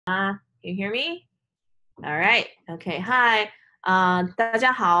Can you hear me? All right. Okay. Hi. 大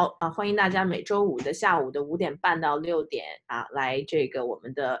家好欢迎大家每周五的下午的5点半到6点来这个我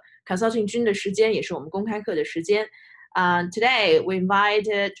们的 consulting 君的时间，也是我们公开课的时间。Today we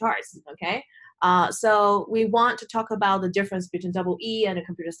invited Charles. Okay. So we want to talk about the difference between double E and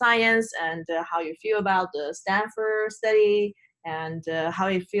computer science and how you feel about the Stanford study and how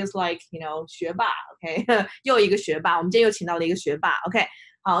it feels like, 学霸 OK 又一个学霸我们今天又请到了一个学霸 OK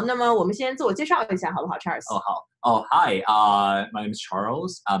好，那么我们先自我介绍一下，好不好 ，Charles？ Hi. My name is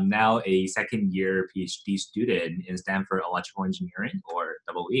Charles. I'm now a second-year PhD student in Stanford Electrical Engineering, or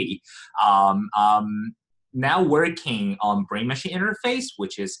double E. I'm now working on brain-machine interface,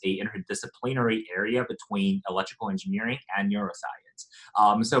 which is a interdisciplinary area between electrical engineering and neuroscience.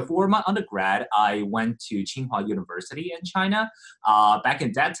 So for my undergrad, I went to Tsinghua University in China. Back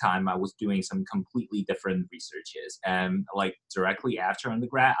in that time, I was doing some completely different researches. And like directly after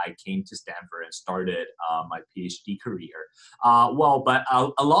undergrad, I came to Stanford and started my PhD career. But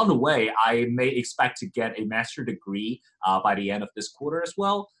along the way, I may expect to get a master's degree by the end of this quarter as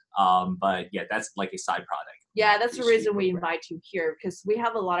well. But yeah, that's like a side product. Yeah, that's the reason we invite you here, because we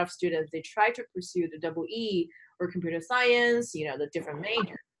have a lot of students, they try to pursue the double E or computer science, the different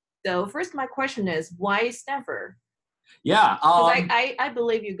majors. So first, my question is, why Stanford? Yeah. I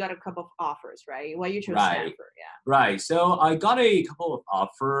believe you got a couple of offers, right? Why you chose Stanford? Yeah. Right. So I got a couple of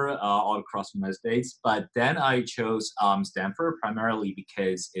offers all across the United States, but then I chose Stanford primarily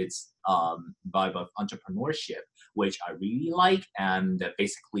because it's vibe of entrepreneurship, which I really like, and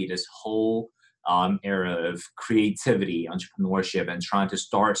basically this whole era of creativity, entrepreneurship, and trying to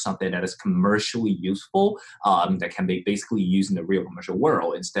start something that is commercially useful, that can be basically used in the real commercial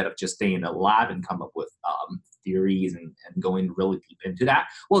world instead of just staying in a lab and come up with theories and going really deep into that.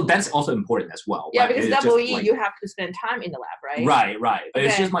 Well, that's also important as well. Yeah, because double E, you have to spend time in the lab, right? Right. But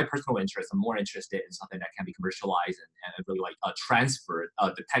it's just my personal interest. I'm more interested in something that can be commercialized and really like transferred,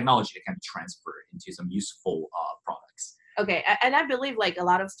 the technology that can be transferred into some useful products. Okay, and I believe like a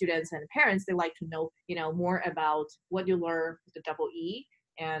lot of students and parents, they like to know, more about what you learn with the double E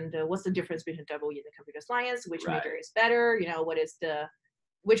and what's the difference between double E and the computer science, which major is better,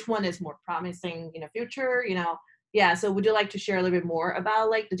 which one is more promising in the future, Yeah, so would you like to share a little bit more about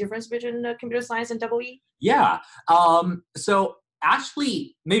like the difference between computer science and double E? Yeah. So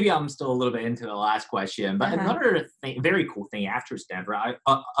actually, maybe I'm still a little bit into the last question, but another thing, very cool thing after Stanford,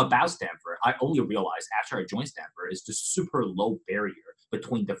 about Stanford, I only realized after I joined Stanford is the super low barrier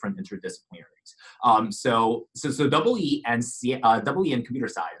between different interdisciplinaries. So double E and double E and computer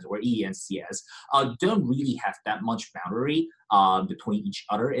science, or E and CS, don't really have that much boundary between each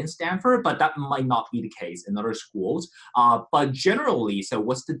other in Stanford, but that might not be the case in other schools. But generally, so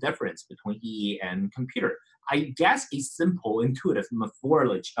what's the difference between E and computer? I guess a simple, intuitive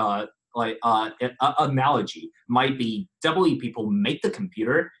analogy might be double E people make the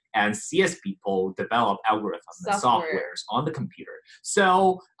computer and CS people develop algorithms and softwares on the computer.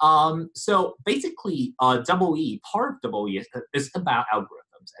 So basically, double E, part of double E is about algorithms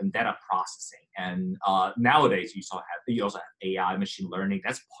and data processing. And nowadays, you also have AI, machine learning.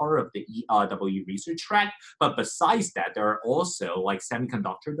 That's part of the double E research track. But besides that, there are also like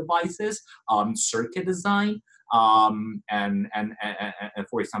semiconductor devices, circuit design, and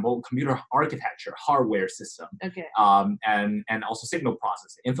for example, computer architecture, hardware system, and also signal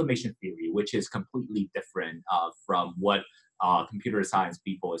processing, information theory, which is completely different from what computer science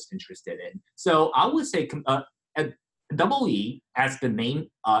people is interested in. So I would say double E, as the name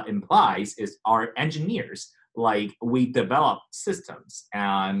implies, is our engineers. Like we develop systems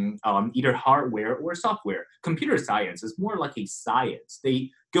and either hardware or software. Computer science is more like a science. They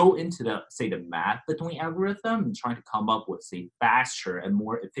go into the math between algorithms and trying to come up with faster and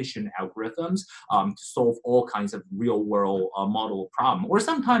more efficient algorithms to solve all kinds of real world model problem. Or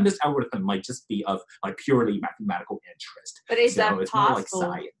sometimes this algorithm might just be of like purely mathematical interest. But is that it's possible? More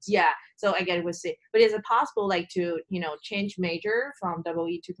like science. Yeah. So again, we'll see. But is it possible like to, change major from double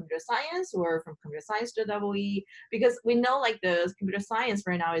E to computer science or from computer science to double E? Because we know like the computer science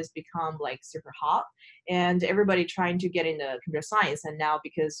right now has become like super hot and everybody trying to get into computer science. And now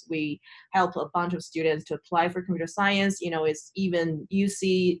because we help a bunch of students to apply for computer science, it's even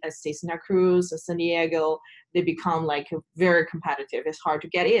UC, Santa Cruz, San Diego, they become like very competitive. It's hard to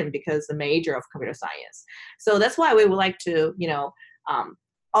get in because the major of computer science. So that's why we would like to,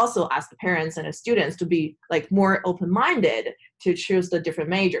 also ask the parents and the students to be like more open-minded to choose the different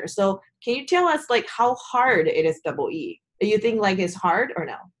majors. So can you tell us like how hard it is double E? Do you think like it's hard or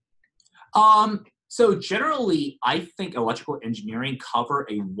no? So generally, I think electrical engineering cover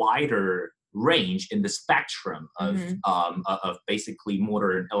a wider range in the spectrum of basically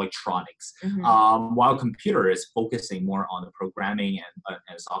modern electronics, while computer is focusing more on the programming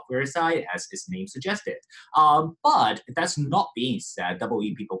and software side, as its name suggested. But that's not being said,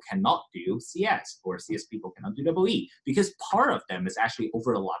 EE people cannot do CS, or CS people cannot do EE, because part of them is actually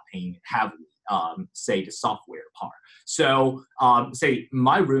overlapping heavily. Say the software part. So say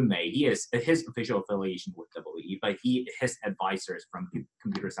my roommate, his official affiliation with EE, but his advisors from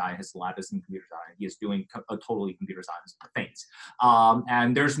computer science, his lab is in computer science, he is doing a totally computer science things.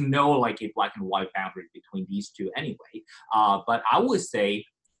 And there's no like a black and white boundary between these two anyway. But I would say,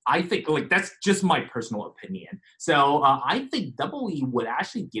 I think like that's just my personal opinion. So I think EE would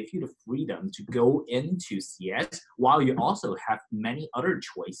actually give you the freedom to go into CS while you also have many other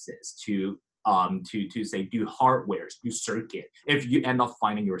choices to say do hardwares, do circuit, if you end up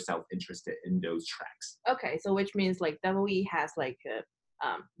finding yourself interested in those tracks. Okay, so which means like EE has like a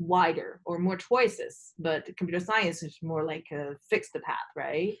wider or more choices, but computer science is more like a fixed path,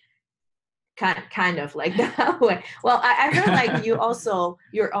 right? Kind of like that way. Well, I heard like you're also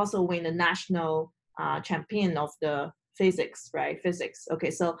win the national champion of the physics, right? Physics.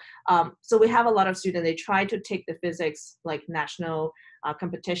 Okay, so so we have a lot of students, they try to take the physics like national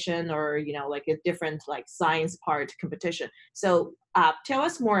competition, or like a different like science part competition. So tell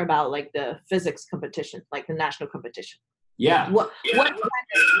us more about like the physics competition, like the national competition. Yeah. What kind of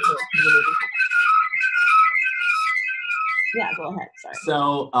yeah, go ahead. Sorry.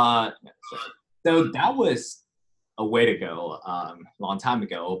 So that was a way to go, long time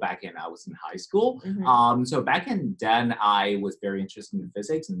ago, back in I was in high school. So back in then, I was very interested in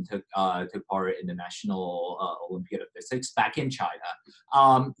physics and took part in the National Olympiad of Physics back in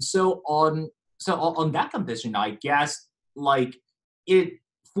China. So on that competition, I guess like it.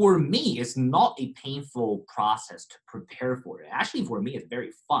 For me, it's not a painful process to prepare for it. Actually, for me, it's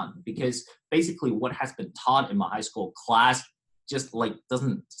very fun because basically what has been taught in my high school class just like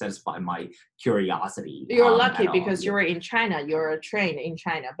doesn't satisfy my curiosity. You're lucky because you're in China, you're trained in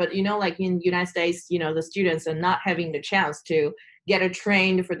China. But like in United States, the students are not having the chance to get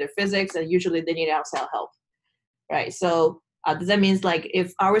trained for the physics, and usually they need outside help, right? So does that mean like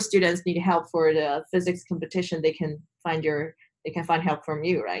if our students need help for the physics competition, they can find help from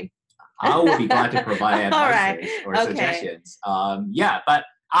you, right? I will be glad to provide advice or suggestions. Yeah, but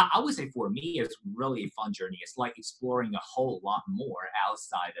I would say for me, it's really a fun journey. It's like exploring a whole lot more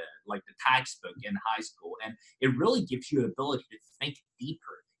outside of like the textbook in high school. And it really gives you the ability to think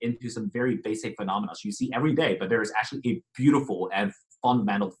deeper into some very basic phenomena you see every day, but there is actually a beautiful and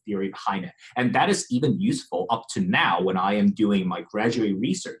fundamental theory behind it. And that is even useful up to now when I am doing my graduate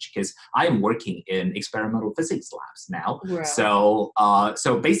research, because I am working in experimental physics labs now. Right. So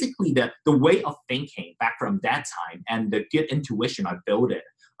basically the way of thinking back from that time and the good intuition I built it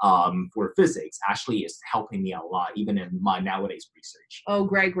for physics actually is helping me a lot, even in my nowadays research. Oh,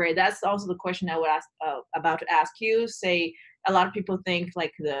 great. That's also the question I would about to ask you. Say, a lot of people think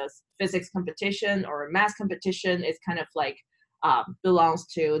like the physics competition or math competition is kind of like belongs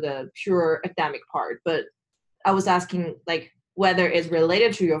to the pure academic part, but I was asking like whether it's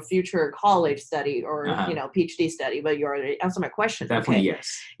related to your future college study or PhD study, but you already answered my question. Definitely, okay.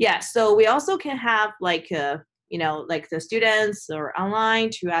 Yes. Yeah, so we also can have like like the students or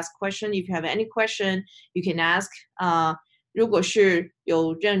online to ask question. If you have any question, you can ask. 如果是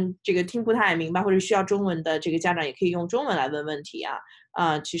有这个听不太明白或者需要中文的这个家长，也可以用中文来问问题啊。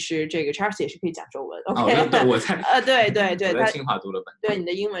其实这个 Charles 也是可以讲中文。OK， 对，我在对，我在清华读了本。对，你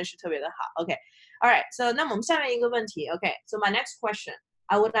的英文是特别的好。OK，All right， so 那么我们下面一个问题。OK，so my next question,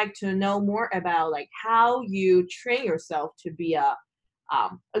 I would like to know more about like how you train yourself to be a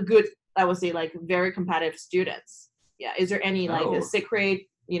good, I would say like very competitive students. Yeah, is there any like a secret,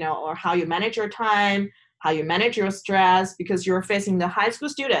 or how you manage your time, how you manage your stress, because you're facing the high school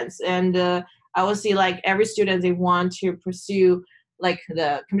students, and I would see like every student, they want to pursue like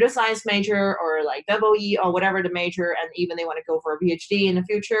the computer science major or like EE or whatever the major, and even they want to go for a PhD in the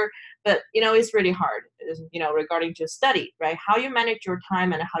future. But it's really hard, regarding to study, right? How you manage your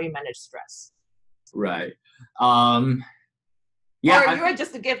time and how you manage stress. Right. Yeah, or you're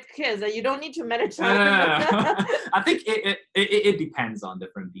just a gift kid that you don't need to manage time. I think it depends on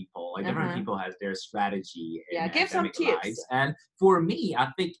different people. Like different people has their strategy. Yeah, give some tips. Lives. And for me,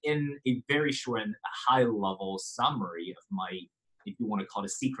 I think in a very short and high level summary of my, if you want to call it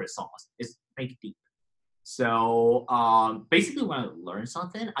secret sauce, is think deep. So basically when I learn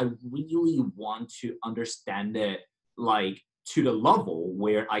something, I really want to understand it like to the level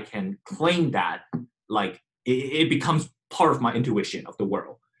where I can claim that like it becomes part of my intuition of the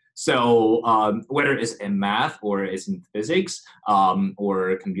world. So whether it's in math or it's in physics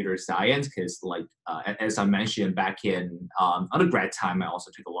or computer science, because like as I mentioned back in undergrad time, I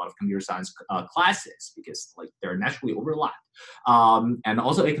also took a lot of computer science classes because like they're naturally overlapped. And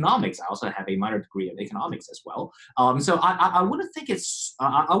also economics. I also have a minor degree in economics as well. So I wouldn't think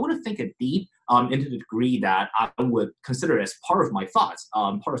I wouldn't think it deep into the degree that I would consider as part of my thoughts,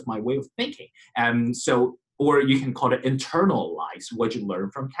 part of my way of thinking. And so, or you can call it internalize what you learn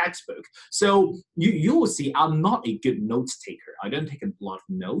from textbook. So you will see I'm not a good note taker. I don't take a lot of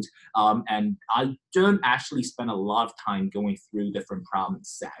notes, and I don't actually spend a lot of time going through different problem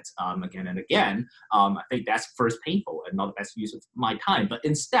sets again and again. I think that's first painful and not the best use of my time. But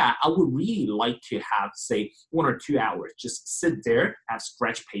instead, I would really like to have, say, 1 or 2 hours, just sit there, have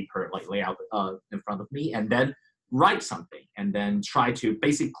scratch paper like lay out in front of me, and then write something, and then try to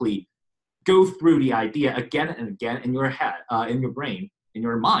basically go through the idea again and again in your head, in your brain, in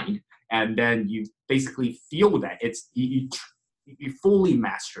your mind, and then you basically feel that you fully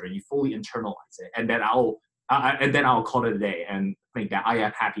master it, you fully internalize it, and then I'll call it a day and think that I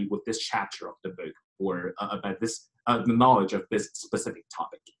am happy with this chapter of the book or about this the knowledge of this specific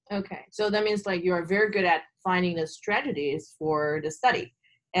topic. Okay, so that means like you are very good at finding the strategies for the study.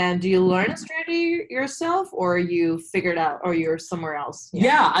 And do you learn a strategy yourself, or you figure it out, or you're somewhere else?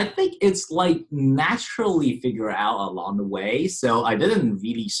 Yeah, I think it's like naturally figure out along the way. So I didn't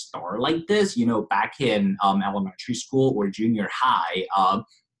really start like this, back in elementary school or junior high.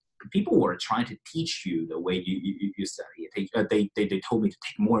 People were trying to teach you the way you study. They told me to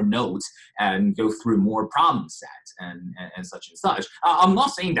take more notes and go through more problem sets and such and such. I'm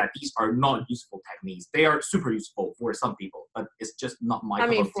not saying that these are not useful techniques. They are super useful for some people, but it's just not my cup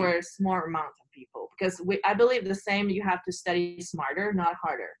of tea. For a small amount of people, because I believe the same. You have to study smarter, not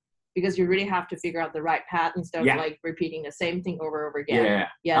harder. Because you really have to figure out the right path instead of like repeating the same thing over and over again.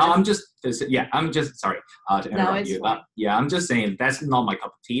 I'm just sorry to interrupt you. I'm just saying that's not my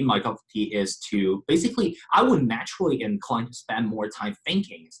cup of tea. My cup of tea is to basically, I would naturally incline to spend more time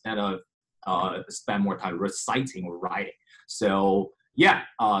thinking instead of spend more time reciting or writing. So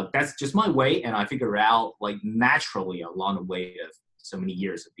that's just my way, and I figure out like naturally along the way of so many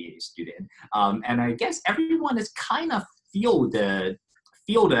years of being a student. And I guess everyone is kind of feel the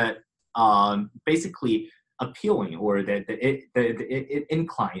basically appealing or the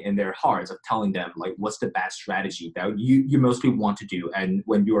incline in their hearts of telling them like what's the best strategy that you mostly want to do and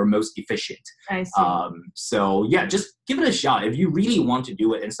when you are most efficient. I see. So just give it a shot. If you really want to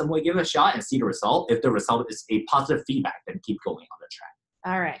do it in some way, give it a shot and see the result. If the result is a positive feedback, then keep going on the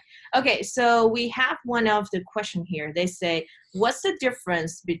track. All right. Okay, so we have one of the question here. They say, what's the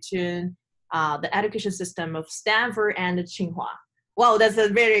difference between the education system of Stanford and Tsinghua? Well, that's a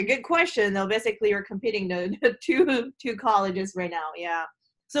very good question. Though basically, you're competing the two colleges right now. Yeah.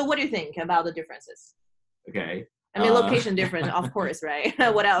 So, what do you think about the differences? Okay. I mean, location different, of course, right?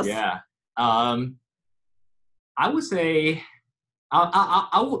 What else? Yeah. I would say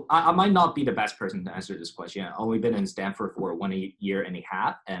I might not be the best person to answer this question. I've only been in Stanford for 1 year and a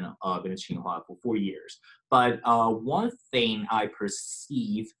half, and been in Tsinghua for 4 years. But one thing I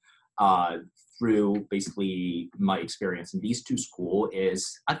perceive through basically my experience in these two schools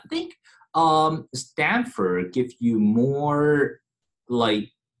is I think Stanford gives you more like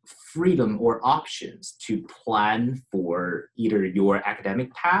freedom or options to plan for either your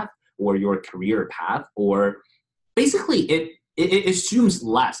academic path or your career path, or basically it assumes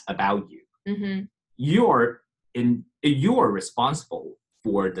less about you. Mm-hmm. You're responsible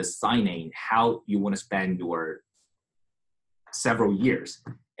for designing how you want to spend your several years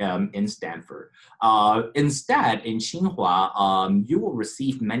in Stanford. Instead, in Tsinghua, you will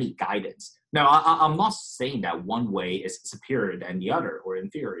receive many guidance. Now, I'm not saying that one way is superior than the other or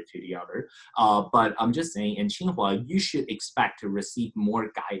inferior to the other, but I'm just saying in Tsinghua, you should expect to receive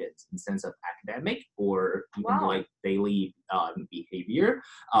more guidance in the sense of academic or even like daily behavior.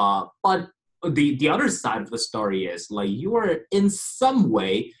 But the other side of the story is like you are in some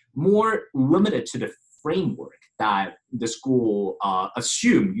way more limited to the framework that the school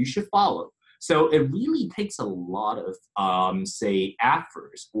assume you should follow. So it really takes a lot of say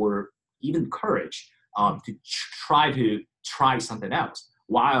efforts or even courage to try something else.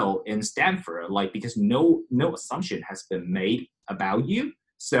 While in Stanford, like because no assumption has been made about you,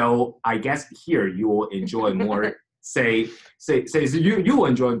 so I guess here you will enjoy more. So you will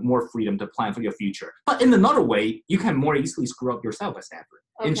enjoy more freedom to plan for your future. But in another way, you can more easily screw up yourself at Stanford.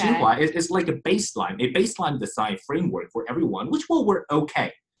 Okay. In Tsinghua, it's like a baseline design framework for everyone, which will work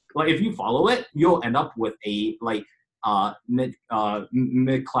okay. Like if you follow it, you'll end up with a like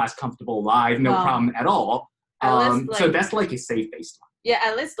mid-class comfortable life, no problem at all. So that's like a safe baseline. Yeah,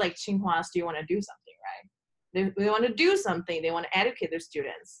 at least like Tsinghua still want to do something, right? They want to do something. They want to educate their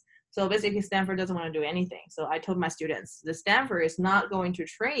students. So basically, Stanford doesn't want to do anything. So I told my students, the Stanford is not going to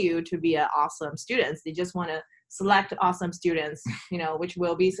train you to be an awesome student. They just want to select awesome students, which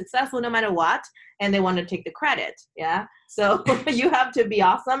will be successful no matter what, and they want to take the credit. Yeah. So you have to be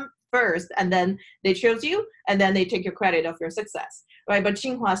awesome first, and then they choose you, and then they take your credit of your success, right? But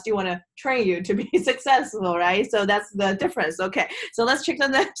Tsinghua still want to train you to be successful, right? So that's the difference. Okay, so let's check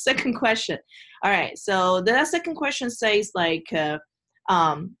on the second question. All right, so the second question says like,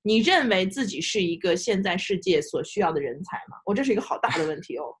 你认为自己是一个现在世界所需要的人才吗？这是一个好大的问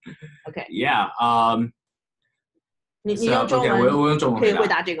题哦。OK， Yeah. 你用中文，我用中文可以回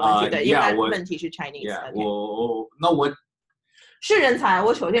答这个问题的，因为问题是 Chinese。我是人才，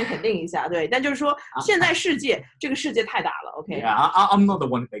我首先肯定一下，对，但就是说，现在世界这个世界太大了 ，OK。Yeah, I'm not the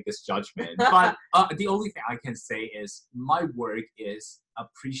one to make this judgment, but the only thing I can say is my work is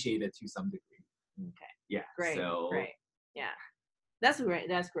appreciated to some degree. Okay. Yeah. Great. So, great. Yeah. That's great.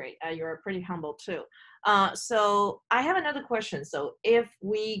 That's great. You're pretty humble too. So I have another question. So if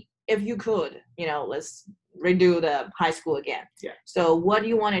you could, let's redo the high school again. Yeah. So what do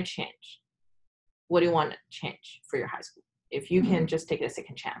you want to change? What do you want to change for your high school? If you can just take a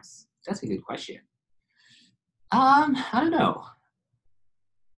second chance. That's a good question. I don't know.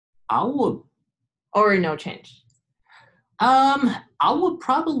 I would. Or no change. I would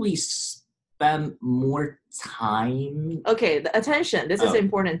probably spend more time. Okay, the attention. This is an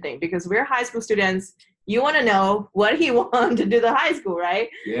important thing because we're high school students. You want to know what he wants to do the high school, right?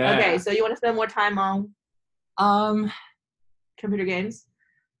 Yeah. Okay, so you want to spend more time on computer games?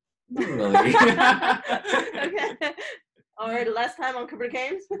 Not really. Okay. Or less time on computer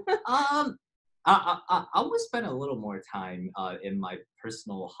games? I would spend a little more time in my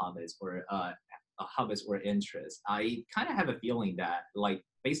personal hobbies or interests. I kind of have a feeling that, like,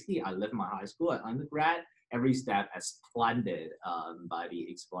 basically, I live in my high school at undergrad. Every step as planned by the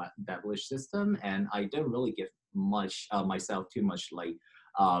established system, and I don't really give myself too much like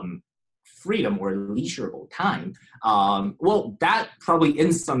freedom or leisurable time. Well, that probably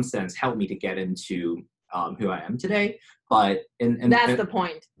in some sense helped me to get into who I am today. But that's the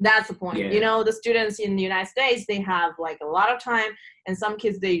point. That's the point. Yeah. The students in the United States, they have like a lot of time, and some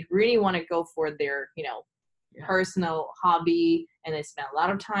kids they really want to go for their personal hobby, and they spend a lot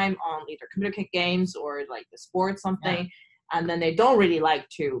of time on either computer games or like the sports something, and then they don't really like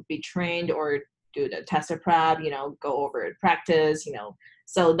to be trained or do the test prep, go over practice,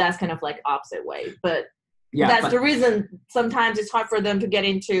 so that's kind of like opposite way. But that's the reason sometimes it's hard for them to get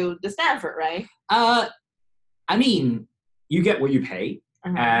into the Stanford, right? I mean, you get what you pay,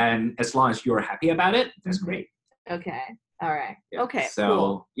 and as long as you're happy about it, that's great. Okay. All right. Yeah. Okay. So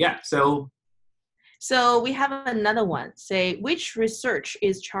cool. Yeah. So we have another one. Say, which research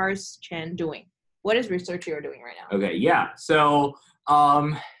is Charles Chen doing? What is research you're doing right now? Okay. Yeah. So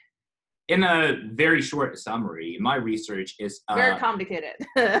in a very short summary, my research is very complicated.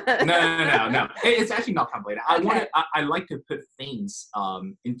 No. It's actually not complicated. Okay. I like to put things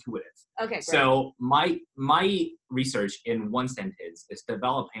intuitive. Okay. Great. So my research in one sentence is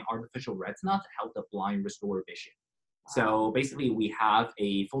developing artificial retina to help the blind restore vision. Wow. So basically, we have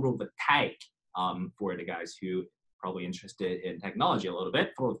a photovoltaic. For the guys who probably interested in technology a little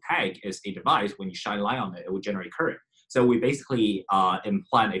bit, photovoltaic is a device. When you shine light on it, it will generate current. So we basically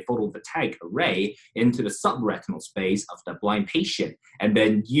implant a photovoltaic array into the subretinal space of the blind patient, and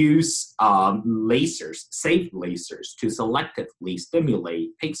then use safe lasers, to selectively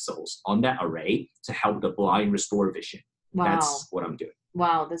stimulate pixels on that array to help the blind restore vision. Wow. That's what I'm doing.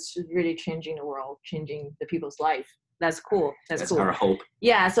 Wow, that's really changing the world, changing the people's life. That's cool. That's cool. Our hope.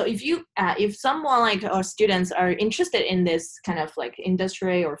 Yeah. So if someone like our students are interested in this kind of like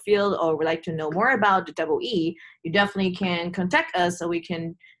industry or field, or would like to know more about the EE, you definitely can contact us so we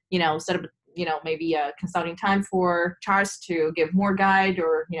can, set up, maybe a consulting time for Charles to give more guide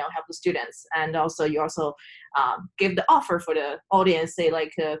or, help the students. And also you also give the offer for the audience, say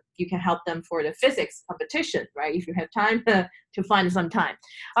like you can help them for the physics competition, right? If you have time to find some time.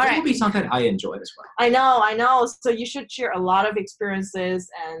 All right. It will be something I enjoy as well. I know. So you should share a lot of experiences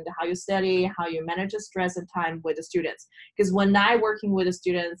and how you study, how you manage the stress and time with the students. Because when I working with the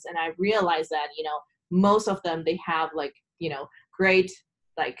students, and I realize that, most of them, they have like, great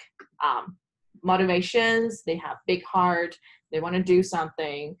like motivations, they have big heart, they want to do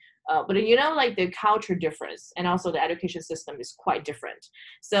something, but like the culture difference, and also the education system is quite different.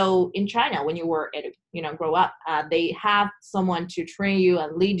 So in China, when you were grow up, they have someone to train you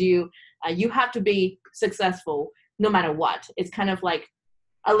and lead you. You have to be successful no matter what. It's kind of like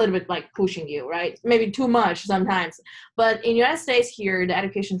a little bit like pushing you, right? Maybe too much sometimes. But in United States here, the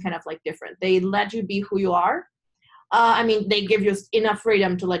education kind of like different. They let you be who you are. I mean, they give you enough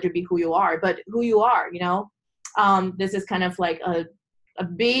freedom to let you be who you are, but who you are, this is kind of like a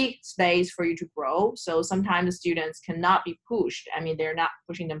big space for you to grow. So sometimes the students cannot be pushed. I mean, they're not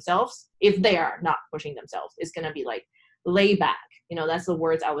pushing themselves. If they are not pushing themselves, it's going to be like lay back. That's the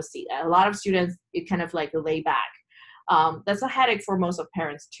words I would see. A lot of students, it kind of like lay back. That's a headache for most of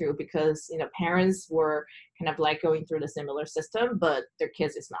parents too, because parents were kind of like going through the similar system, but their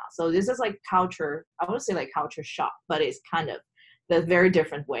kids is not. So this is like culture, I would say like culture shock, but it's kind of the very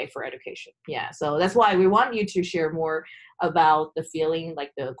different way for education. Yeah, so that's why we want you to share more about the feeling,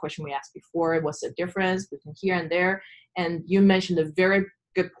 like the question we asked before, what's the difference between here and there. And you mentioned a very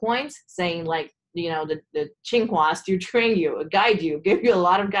good point, saying like, the Tsinghua still train you, guide you, give you a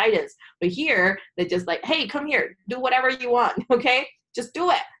lot of guidance. But here, they just like, hey, come here, do whatever you want, okay? Just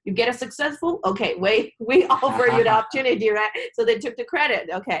do it. You get it successful? Okay, wait, we offer you the opportunity, right? So they took the credit.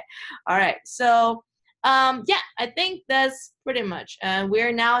 Okay, all right. So, yeah, I think that's pretty much.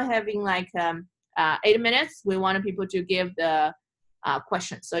 We're now having like 8 minutes. We wanted people to give the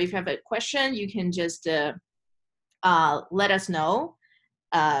questions. So if you have a question, you can just let us know.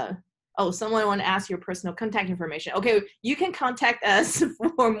 Someone want to ask your personal contact information. Okay, you can contact us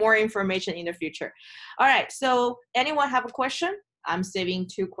for more information in the future. All right, so anyone have a question? I'm saving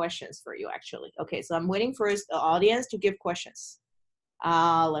 2 questions for you, actually. Okay, so I'm waiting for the audience to give questions.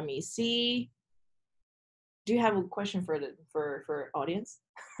 Let me see. Do you have a question for audience?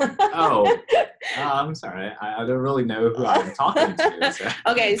 I'm sorry. I don't really know who I'm talking to.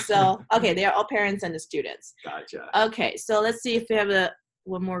 So. Okay, they are all parents and the students. Gotcha. Okay, so let's see if we have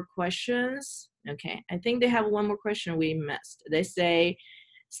one more questions. Okay, I think they have one more question we missed. They say,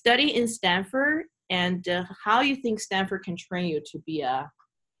 study in Stanford, and how you think Stanford can train you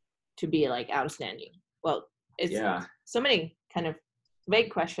to be like outstanding? Well, it's so many kind of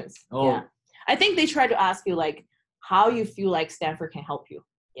vague questions. Oh. Yeah, I think they try to ask you like how you feel like Stanford can help you.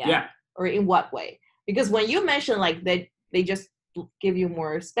 Yeah. Or in what way? Because when you mention like they just give you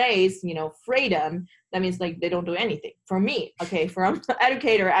more space, freedom, that means like they don't do anything. For me, okay, from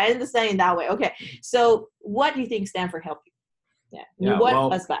educator, I understand in that way. Okay, so what do you think Stanford helped you? Yeah.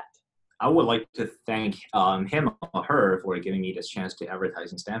 What aspect? I would like to thank him or her for giving me this chance to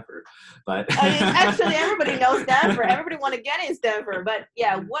advertise in Stanford. But actually, everybody knows Stanford. Everybody want to get in Stanford. But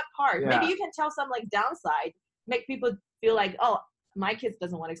yeah, what part? Yeah. Maybe you can tell some like downside, make people feel like, oh, my kids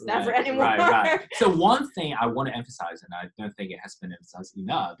doesn't want to Stanford anymore. Right. So one thing I want to emphasize, and I don't think it has been emphasized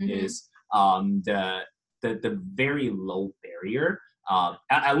enough, is the very low barrier,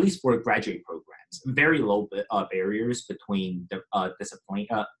 at least for graduate programs, very low barriers between the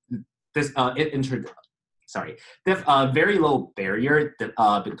very low barrier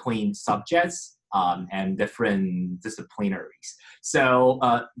between subjects and different disciplinaries. So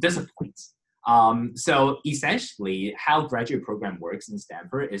disciplines. So essentially, how graduate program works in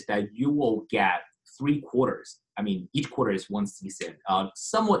Stanford is that you will get 3 quarters. I mean, each quarter is 1 season,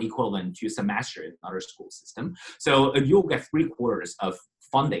 somewhat equivalent to semester in other school system. So you'll get 3 quarters of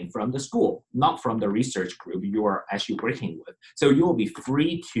funding from the school, not from the research group you are actually working with. So you will be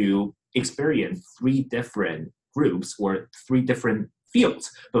free to experience 3 different groups or 3 different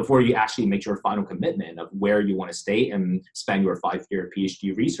fields before you actually make your final commitment of where you want to stay and spend your 5-year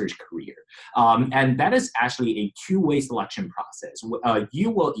PhD research career. And that is actually a 2-way selection process. You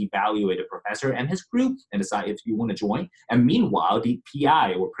will evaluate a professor and his group and decide if you want to join. And meanwhile, the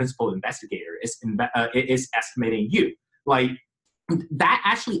PI or principal investigator is estimating you. Like, that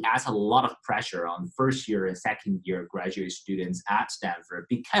actually adds a lot of pressure on 1st-year and 2nd-year graduate students at Stanford,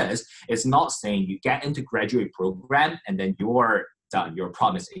 because it's not saying you get into graduate program and then you're done, you're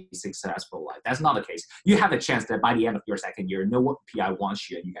promised a successful life. That's not the case. You have a chance that by the end of your 2nd year, know what PI wants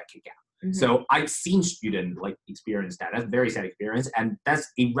you and you got kicked out. Mm-hmm. So I've seen students like experience that. That's a very sad experience, and that's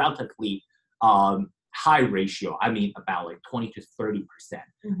a relatively high ratio. I mean, about like 20 to 30%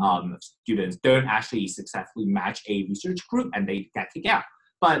 of students don't actually successfully match a research group and they get kicked out.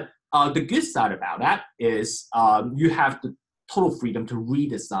 But the good side about that is you have the total freedom to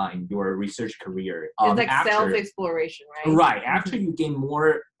redesign your research career. It's like self-exploration, right? Right. After you gain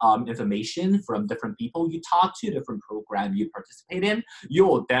more information from different people, you talk to different programs you participate in,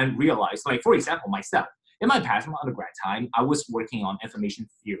 you'll then realize, like, for example, myself, in my past, my undergrad time, I was working on information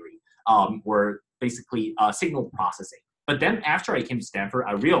theory, or basically signal processing. But then after I came to Stanford,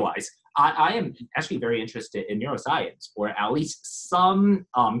 I realized I am actually very interested in neuroscience, or at least some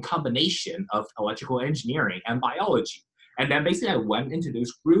combination of electrical engineering and biology. And then basically I went into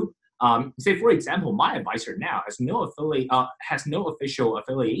those group. say for example, my advisor now has no official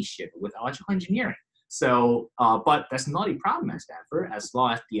affiliation with electrical engineering. So, but that's not a problem at Stanford, as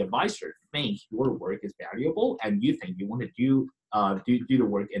long as the advisor thinks your work is valuable and you think you want to do the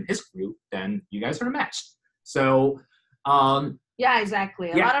work in his group, then you guys are matched. So, yeah,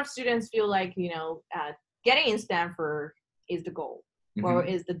 exactly. A yeah. lot of students feel like, getting in Stanford is the goal or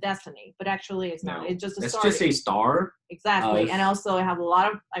is the destiny, but actually it's not. It's just a start. It's just a star. Exactly. And also I have a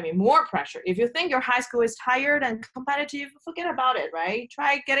lot of, more pressure. If you think your high school is tired and competitive, forget about it, right?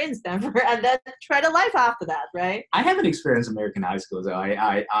 Try get in Stanford and then try the life after that, right? I haven't experienced American high school, so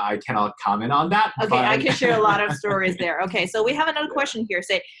I cannot comment on that. Okay, but I can share a lot of stories there. Okay, so we have another question here.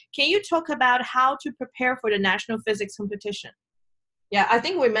 Say, can you talk about how to prepare for the national physics competition? Yeah, I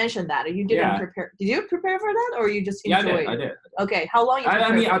think we mentioned that. You didn't prepare. Did you prepare for that, or you just enjoyed? Yeah, I did. Okay, how long you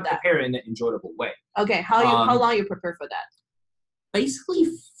prepared for that? I prepare in an enjoyable way. Okay, how long you prepare for that? Basically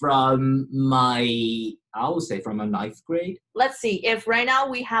from my 9th grade. Let's see, if right now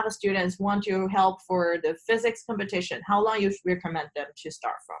we have a students want to help for the physics competition, how long you recommend them to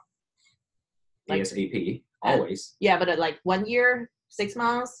start from? ASAP, always. Yeah, but like 1 year, 6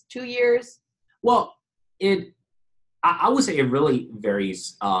 months, 2 years? Well, I would say it really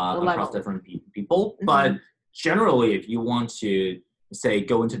varies across different people, but generally, if you want to say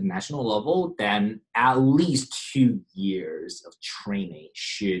go into the national level, then at least 2 years of training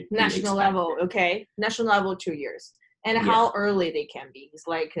should be national level. Okay, national level 2 years. And how early they can be? It's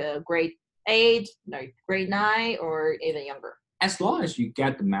like grade 8, like grade 9, or even younger. As long as you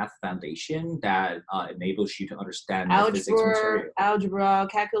get the math foundation that enables you to understand the physics material. Algebra,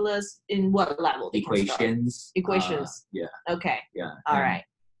 calculus, in what level? Equations. Equations. Yeah. Okay. Yeah. All right.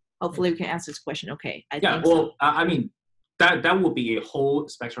 Hopefully we can answer this question. Okay. I think well, so. That will be a whole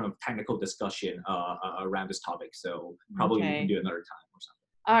spectrum of technical discussion around this topic. So probably we can do another time or something.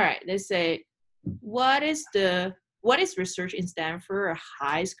 All right. Let's say, what is research in Stanford a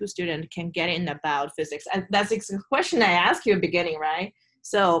high school student can get in about physics? And that's a question I asked you at the beginning, right?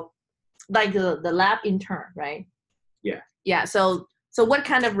 So like the lab intern, right? Yeah. Yeah. So what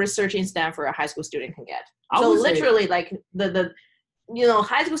kind of research in Stanford a high school student can get? So literally like the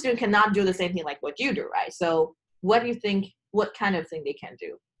high school student cannot do the same thing like what you do, right? So what do you think, what kind of thing they can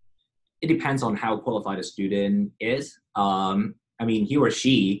do? It depends on how qualified a student is. He or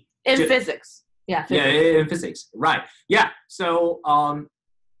she. In physics. Yeah, physics. Yeah, in physics, right. Yeah, so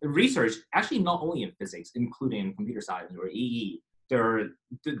research, actually not only in physics, including computer science or EE, there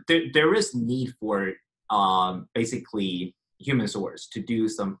is need for basically human source to do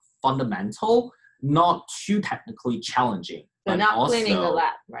some fundamental, not too technically challenging. So not also, cleaning the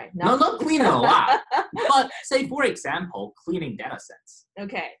lab, right? Not cleaning the lab, but say, for example, cleaning data sets.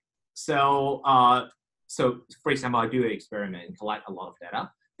 Okay. So, for example, I do an experiment and collect a lot of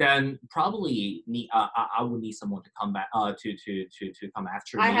data. Then probably I would need someone to come back to come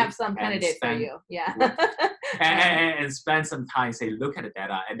after me. I have some candidates for you. Yeah. and spend some time, say, look at the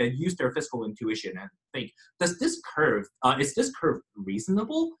data, and then use their physical intuition and think, is this curve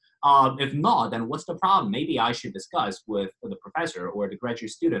reasonable? If not, then what's the problem? Maybe I should discuss with the professor or the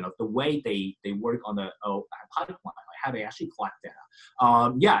graduate student of the way they work on the pipeline, like how they actually collect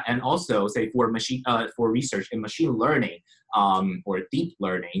data. And also say for research in machine learning or deep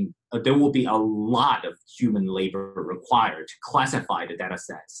learning, there will be a lot of human labor required to classify the data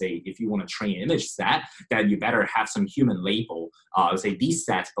set. Say if you want to train an image set, then you better have some human label. Say these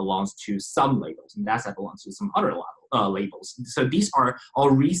sets belongs to some labels, and that set belongs to some other labels. So these are all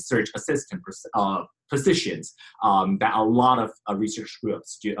research assistant positions that a lot of research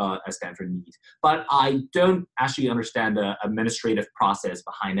groups at Stanford need. But I don't actually understand the administrative process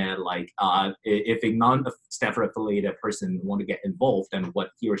behind it. Like if a non-Stanford affiliated person want to get involved, then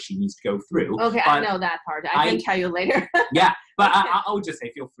what he or she needs to go through. Okay, but I know that part. I can tell you later. Yeah, but I would just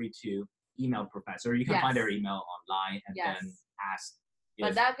say feel free to email professor. You can find their email online and then ask.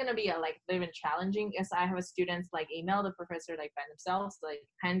 But that's gonna be even challenging, as I have students email the professor by themselves,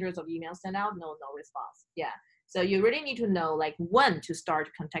 hundreds of emails sent out, no response. Yeah. So you really need to know when to start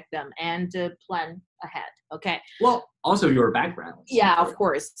to contact them and plan ahead. Okay. Well, also your background. Yeah, of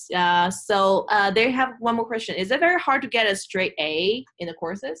course. So they have one more question. Is it very hard to get a straight A in the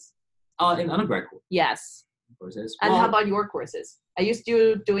courses? In undergrad courses. Yes. Courses. And how about your courses? Are you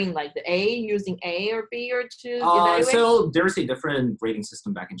still doing the A, using A or B or to evaluate? So there's a different grading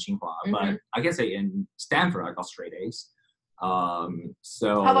system back in Tsinghua, but I can say in Stanford I got straight A's.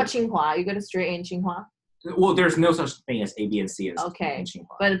 So how about Tsinghua? You got a straight A in Tsinghua? Well, there's no such thing as A, B, and C in Tsinghua.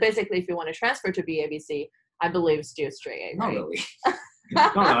 But basically, if you want to transfer to B, A, B, C, I believe still straight A, right? Not really.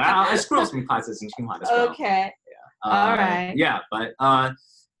 No. I screwed some classes in Tsinghua as well. Okay. Yeah. All right. Yeah, but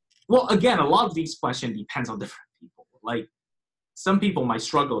Well, again, a lot of these questions depends on different people. Like some people might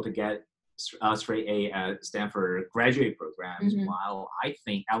struggle to get straight A at Stanford graduate programs, while I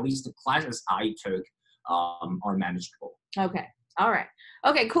think at least the classes I took are manageable. Okay. All right.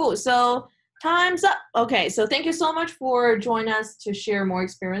 Okay, cool. So time's up. Okay, so thank you so much for joining us to share more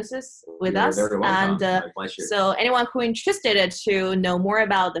experiences with us. Very welcome. And my pleasure. So anyone who interested to know more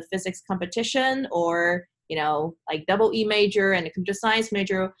about the physics competition or like double E major and the computer science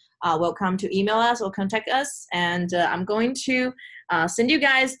major, welcome to email us or contact us. And I'm going to send you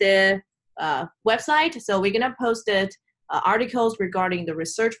guys the website. So we're gonna post it. Articles regarding the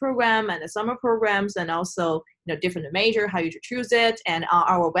research program and the summer programs, and also different major, how you should choose it, and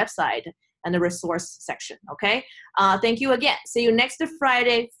our website and the resource section. Okay. Thank you again. See you next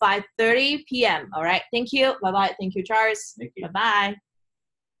Friday, 5:30 p.m. All right. Thank you. Bye bye. Thank you, Charles. Thank you. Bye bye.